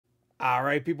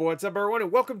Alright people, what's up everyone,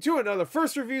 and welcome to another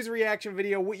first reviews reaction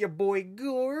video with your boy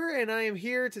Gore, and I am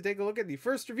here to take a look at the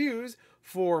first reviews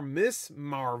for Miss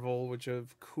Marvel, which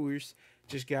of course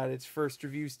just got its first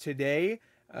reviews today,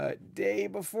 day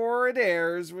before it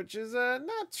airs, which is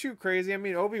not too crazy. I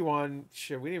mean, Obi-Wan,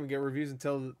 shit, we didn't even get reviews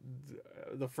until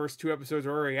the first two episodes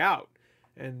were already out,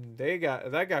 and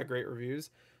that got great reviews,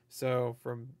 so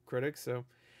from critics, so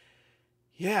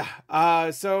yeah,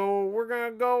 so we're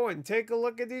gonna go and take a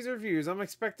look at these reviews. I'm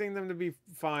expecting them to be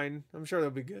fine. I'm sure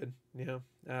they'll be good.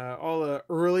 All the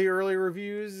early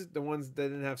reviews, the ones that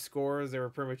didn't have scores, they were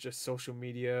pretty much just social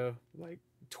media, like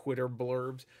Twitter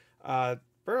blurbs.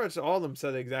 Pretty much all of them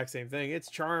said the exact same thing. It's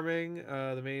charming.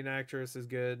 The main actress is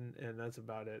good, and that's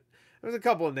about it. There's a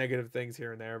couple of negative things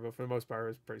here and there, but for the most part, it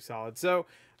was pretty solid. So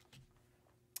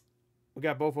we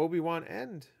got both Obi-Wan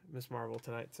and Miss Marvel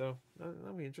tonight, so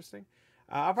that'll be interesting.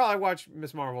 I'll probably watch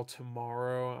Miss Marvel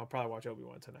tomorrow. I'll probably watch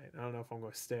Obi-Wan tonight. I don't know if I'm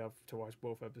going to stay up to watch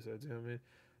both episodes. You know what I mean?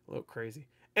 A little crazy.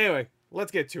 Anyway,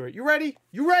 let's get to it. You ready?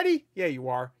 You ready? Yeah, you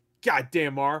are.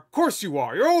 Goddamn are. Of course you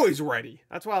are. You're always ready.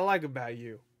 That's what I like about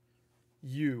you.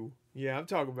 You. Yeah, I'm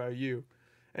talking about you.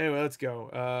 Anyway, let's go.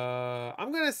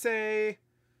 I'm going to say...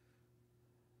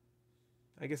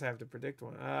 I guess I have to predict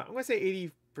one. I'm going to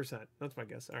say 80%. That's my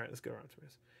guess. All right, let's go around to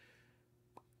this.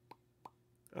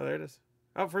 Oh, there it is.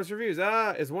 Oh, first reviews.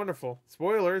 It's wonderful.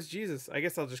 Spoilers. Jesus. I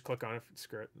guess I'll just click on it.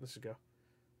 Screw it. Let's just go.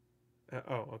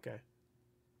 Oh, okay.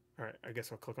 All right. I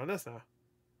guess I'll click on this now.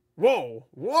 Whoa.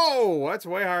 Whoa. That's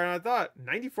way higher than I thought.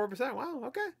 94%. Wow.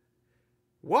 Okay.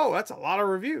 Whoa. That's a lot of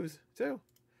reviews, too.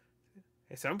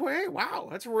 7.8. Wow.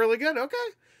 That's really good. Okay.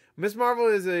 Miss Marvel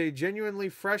is a genuinely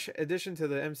fresh addition to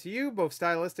the MCU, both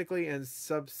stylistically and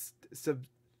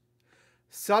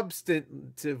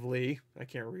substantively. I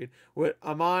can't read. With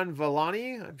Aman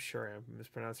Vellani, I'm sure I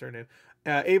mispronounced her name,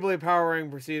 ably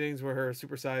empowering proceedings with her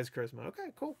supersized charisma.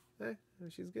 Okay, cool. Hey,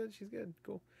 she's good. She's good.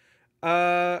 Cool. All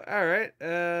right.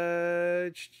 Oh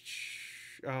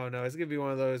no, it's gonna be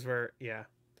one of those where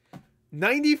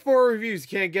 94 reviews,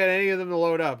 can't get any of them to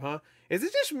load up, huh? Is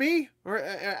it just me, or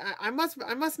I must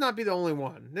not be the only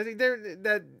one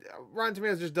that Rotten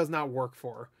Tomatoes just does not work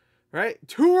for? Right?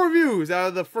 2 reviews out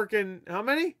of the freaking, how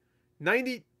many?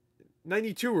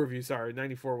 92 reviews, sorry.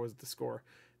 94 was the score.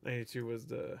 92 was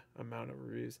the amount of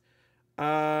reviews.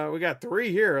 We got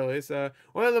 3 here, at least.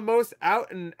 One of the most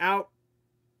out and out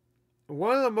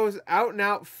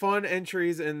fun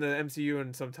entries in the MCU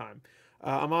in some time.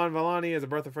 Aman Vellani is a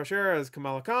breath of fresh air as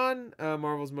Kamala Khan,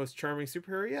 Marvel's most charming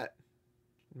superhero yet.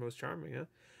 Most charming, yeah.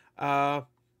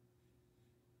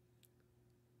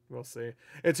 We'll see.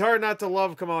 It's hard not to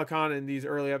love Kamala Khan in these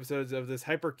early episodes of this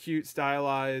hyper cute,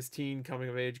 stylized teen coming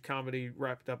of age comedy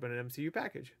wrapped up in an MCU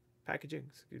packaging.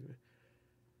 Excuse me.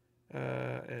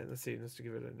 And let's see. Let's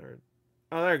give it a nerd.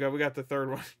 Oh, there we go. We got the third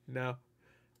one now.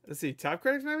 Let's see. Top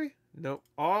critics, maybe? Nope.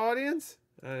 Audience?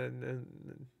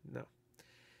 No.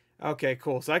 Okay,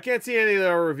 cool. So I can't see any of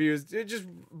the reviews. Just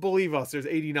believe us. There's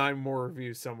 89 more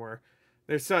reviews somewhere.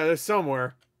 There's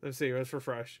somewhere. Let's see. Let's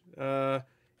refresh.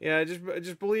 Yeah,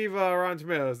 just believe Rotten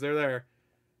Tomatoes. They're there.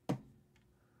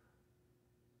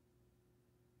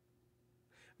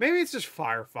 Maybe it's just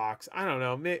Firefox. I don't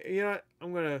know. You know what?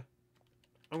 I'm gonna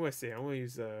see. I'm gonna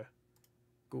use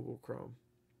Google Chrome.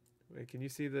 Wait, can you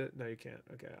see the? No, you can't.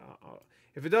 Okay.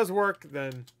 If it does work,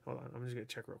 then hold on. I'm just gonna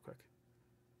check real quick.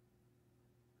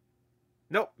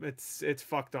 Nope. It's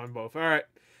fucked on both. All right.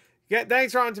 Yeah.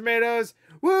 Thanks, Rotten Tomatoes.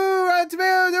 Woo! Rotten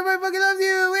Tomatoes. Everybody fucking loves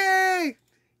you. Yay!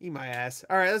 Eat my ass.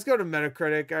 All right, let's go to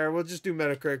Metacritic. All right, we'll just do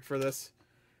Metacritic for this.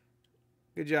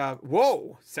 Good job.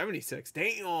 Whoa, 76.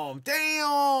 Damn.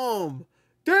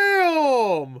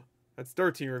 That's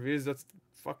 13 reviews. That's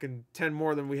fucking 10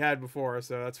 more than we had before,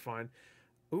 so that's fine.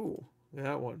 Ooh,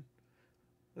 that one.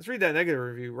 Let's read that negative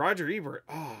review. Roger Ebert.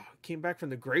 Oh, came back from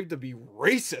the grave to be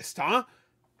racist, huh?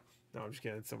 No, I'm just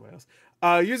kidding. It's somebody else.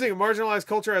 Using a marginalized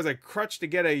culture as a crutch to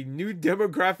get a new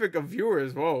demographic of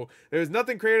viewers. Whoa. There's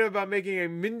nothing creative about making a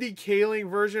Mindy Kaling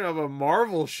version of a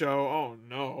Marvel show. Oh,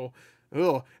 no.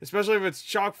 Ugh. Especially if it's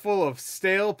chock full of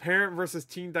stale parent versus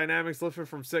teen dynamics lifted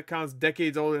from sitcoms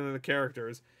decades older than the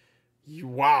characters.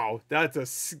 Wow. That's a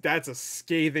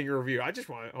scathing review.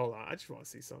 Hold on. I just want to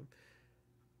see some.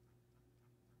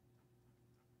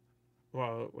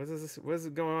 Wow. What is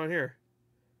going on here?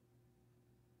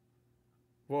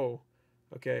 Whoa.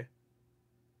 Okay.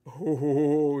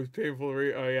 Oh, it's painful to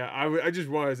read. Oh, yeah. I just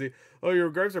want to see. Oh, your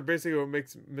gripes are basically what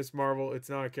makes Miss Marvel. It's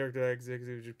not a character that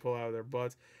executives just pull out of their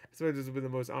butts. So this has been the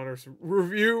most honest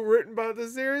review written about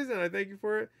this series, and I thank you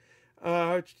for it.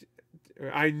 I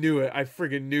knew it. I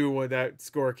freaking knew when that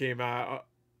score came out.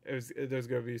 There's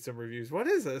going to be some reviews. What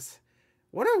is this?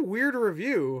 What a weird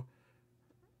review.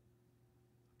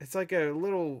 It's like a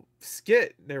little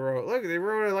skit they wrote. Look, they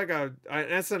wrote it like an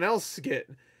SNL skit.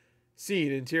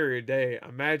 Scene, interior day.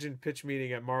 Imagine pitch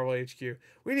meeting at Marvel HQ.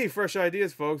 We need fresh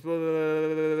ideas, folks. Blah, blah,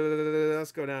 blah, blah.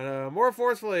 Let's go down. More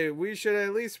forcefully, we should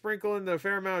at least sprinkle in the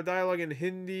fair amount of dialogue in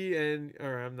Hindi and...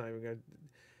 Alright, I'm not even gonna...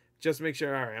 Just make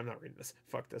sure... Alright, I'm not reading this.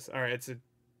 Fuck this. Alright, it's a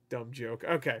dumb joke.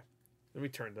 Okay. Let me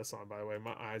turn this on, by the way.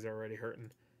 My eyes are already hurting.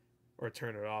 Or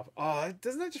turn it off. Oh,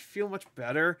 doesn't that just feel much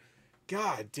better?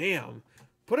 God damn.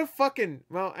 Put a fucking...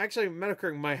 Well, actually,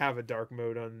 Metacritic might have a dark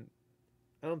mode on...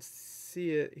 I don't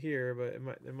see it here, but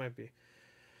it might be.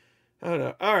 I don't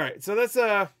know. All right, so let's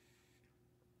read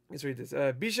this.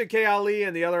 Bisha K. Ali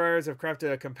and the other writers have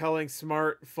crafted a compelling,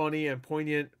 smart, funny, and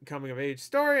poignant coming-of-age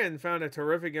story and found a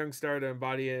terrific young star to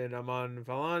embody it in Aman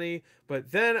Vellani.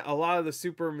 But then a lot of the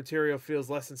super material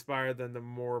feels less inspired than the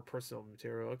more personal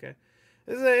material. Okay.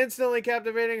 This is an instantly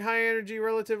captivating, high-energy,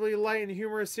 relatively light and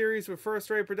humorous series with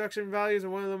first-rate production values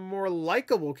and one of the more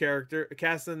likable character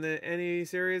casts in any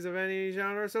series of any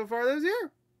genre so far this year.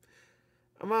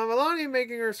 Aman Vellani,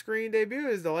 making her screen debut,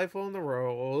 is delightful in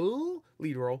the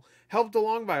lead role, helped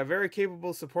along by a very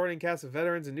capable supporting cast of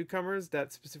veterans and newcomers.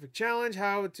 That specific challenge,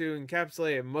 how to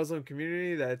encapsulate a Muslim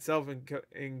community that itself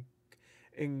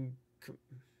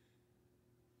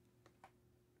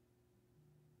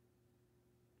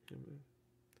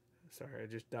Sorry, I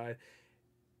just died.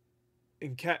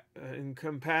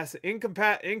 Encompasses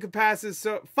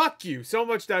so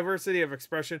much diversity of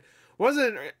expression.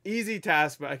 Wasn't an easy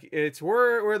task, but it's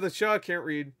where the show... I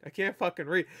can't fucking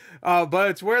read. But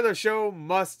it's where the show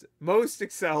most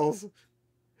excels.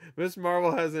 Miss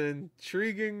Marvel has an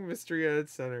intriguing mystery at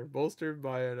its center, bolstered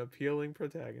by an appealing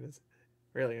protagonist.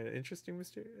 Really, an interesting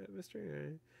mystery.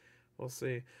 We'll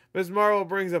see. Ms. Marvel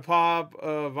brings a pop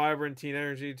of vibrant teen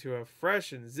energy to a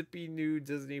fresh and zippy new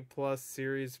Disney Plus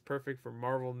series, perfect for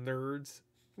Marvel nerds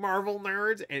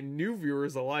and new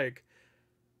viewers alike.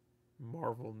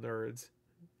 Marvel nerds.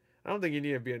 I don't think you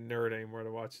need to be a nerd anymore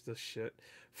to watch this shit.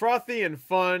 Frothy and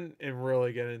fun, and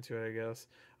really get into it, I guess.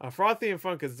 Frothy and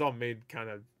fun because it's all made kind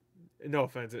of... No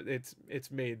offense, it's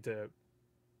made to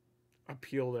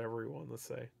appeal to everyone, let's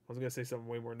say. I was going to say something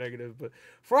way more negative, but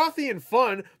frothy and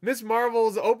fun, Miss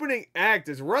Marvel's opening act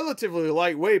is relatively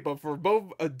lightweight, but for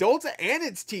both adults and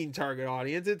its teen target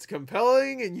audience, it's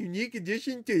compelling and unique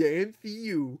addition to the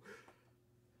MCU.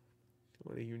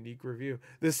 What a unique review.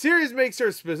 The series makes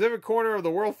her specific corner of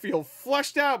the world feel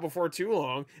fleshed out before too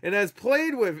long, and has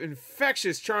played with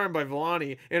infectious charm by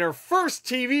Vellani in her first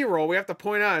TV role. We have to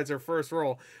point out it's her first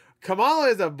role. Kamala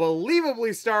is a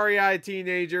believably starry-eyed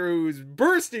teenager whose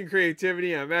bursting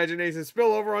creativity and imagination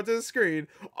spill over onto the screen,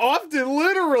 often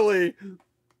literally.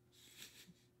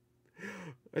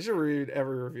 I should read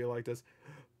every review like this.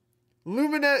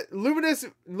 Luminous,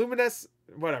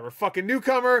 whatever, fucking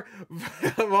newcomer,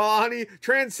 Vellani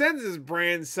transcends his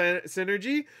brand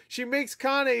synergy. She makes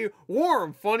Khan a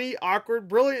warm, funny, awkward,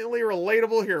 brilliantly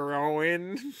relatable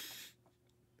heroine.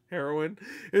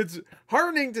 It's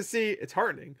heartening to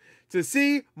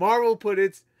see Marvel put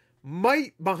its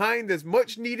might behind this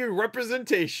much needed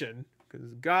representation,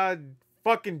 because god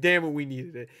fucking damn it, we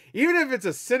needed it. Even if it's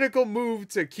a cynical move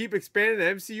to keep expanding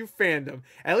the MCU fandom,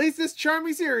 at least this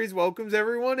charming series welcomes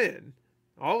everyone in.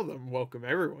 All of them welcome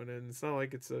everyone in. It's not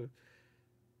like it's a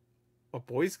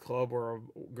boys club or a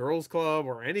girls club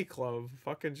or any club.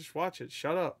 Fucking just watch it.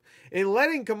 Shut up. In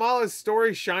letting Kamala's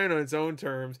story shine on its own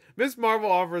terms, Miss Marvel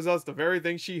offers us the very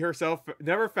thing she herself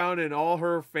never found in all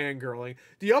her fangirling.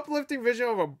 The uplifting vision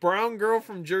of a brown girl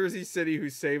from Jersey City who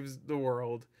saves the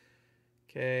world.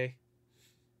 Okay.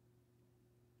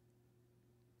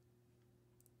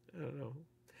 I don't know.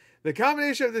 The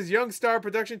combination of this young star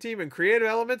production team and creative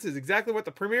elements is exactly what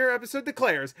the premiere episode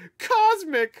declares.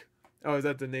 Cosmic! Oh, is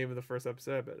that the name of the first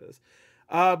episode? I bet it is.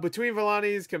 Between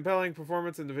Vellani's compelling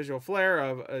performance and the visual flair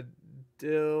of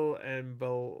Adil and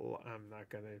I'm not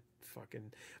gonna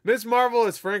fucking... Miss Marvel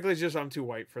is frankly just... I'm too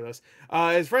white for this.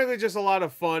 It's frankly just a lot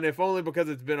of fun, if only because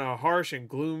it's been a harsh and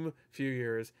glum few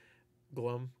years.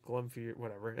 Glum few years,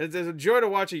 whatever. It's a joy to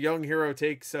watch a young hero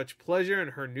take such pleasure in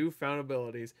her newfound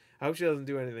abilities. I hope she doesn't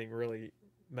do anything really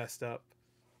messed up.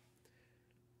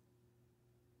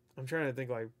 I'm trying to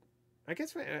think, like... I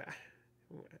guess... I'm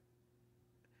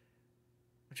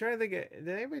trying to think, did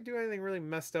anybody do anything really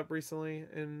messed up recently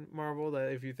in Marvel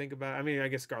that if you think about... I mean, I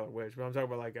guess Scarlet Witch, but I'm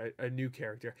talking about like a new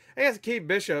character. I guess Kate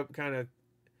Bishop kind of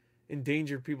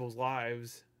endangered people's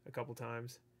lives a couple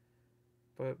times.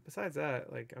 But besides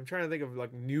that, like, I'm trying to think of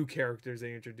like new characters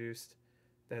they introduced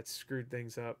that screwed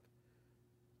things up.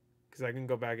 Because I can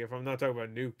go back, if I'm not talking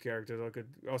about new characters, I could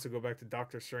also go back to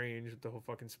Doctor Strange with the whole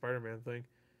fucking Spider-Man thing.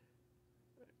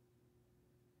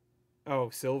 Oh,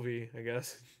 Sylvie, I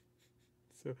guess.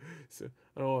 so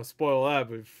I don't want to spoil that,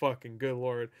 but fucking good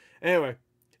lord. Anyway,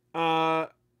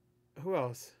 who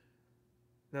else?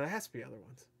 No, there has to be other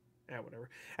ones. Whatever.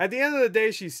 At the end of the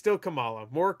day, she's still Kamala.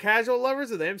 More casual lovers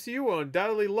of the MCU will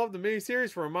undoubtedly love the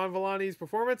miniseries for Iman Vellani's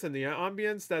performance and the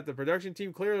ambience that the production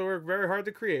team clearly worked very hard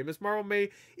to create. Ms. Marvel may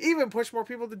even push more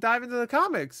people to dive into the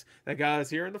comics that got us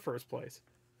here in the first place.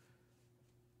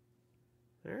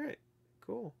 Alright.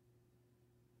 Cool.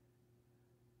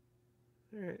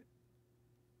 Alright.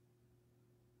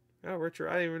 Oh, Richard.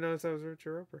 I didn't even notice that was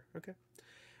Richard Roper. Okay.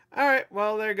 Alright,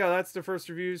 well, there you go. That's the first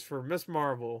reviews for Ms.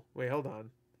 Marvel. Wait, hold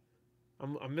on.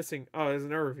 I'm missing. Oh, there's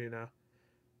another review now.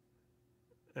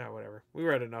 Whatever. We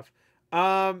read enough.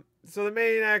 So the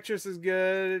main actress is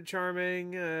good,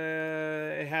 charming.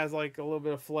 It has like a little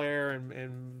bit of flair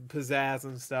and pizzazz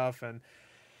and stuff, and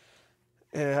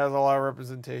it has a lot of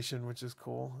representation, which is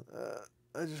cool.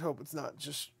 I just hope it's not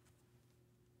just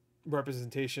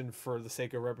representation for the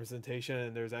sake of representation,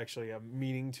 and there's actually a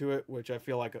meaning to it, which I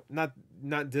feel like not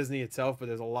Disney itself, but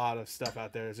there's a lot of stuff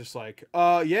out there. It's just like,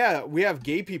 yeah, we have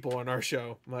gay people on our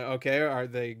show. I'm like, okay, are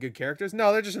they good characters?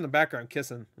 No, they're just in the background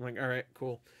kissing. I'm like, all right,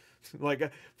 cool.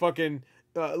 Like fucking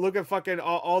look at fucking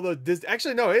all the Disney.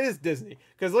 Actually, no, it is Disney,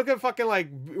 because look at fucking, like,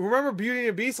 remember Beauty and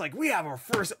the Beast? Like, we have our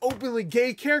first openly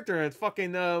gay character, and it's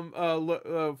fucking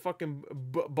fucking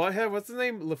butthead. What's his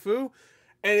name? LeFou.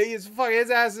 And it's fucking, his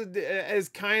ass is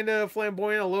kind of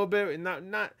flamboyant a little bit, and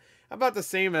not about the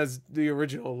same as the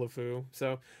original LeFou.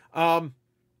 So, and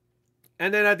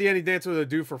then at the end he danced with a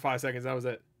dude for 5 seconds. That was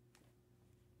it.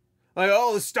 Like,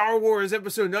 oh, the Star Wars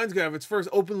Episode 9's gonna have its first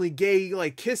openly gay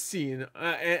like kiss scene,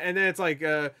 and then it's like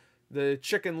the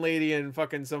chicken lady and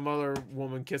fucking some other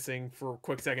woman kissing for a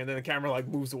quick second. Then the camera like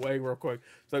moves away real quick.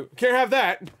 So can't have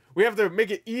that. We have to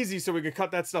make it easy so we can cut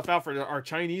that stuff out for our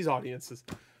Chinese audiences.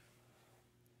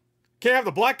 Can't have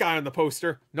the black guy on the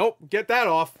poster. Nope, get that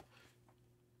off.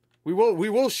 We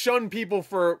will shun people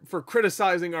for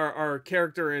criticizing our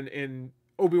character in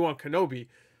Obi-Wan Kenobi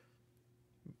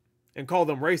and call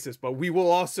them racist, but we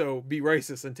will also be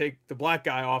racist and take the black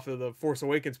guy off of the Force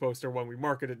Awakens poster when we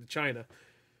market it to China.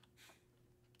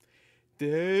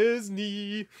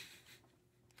 Disney.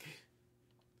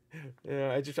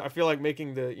 Yeah, I feel like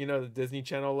making the the Disney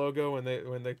Channel logo when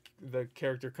the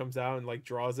character comes out and like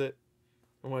draws it.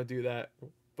 I want to do that,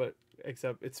 but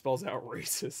except it spells out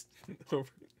racist.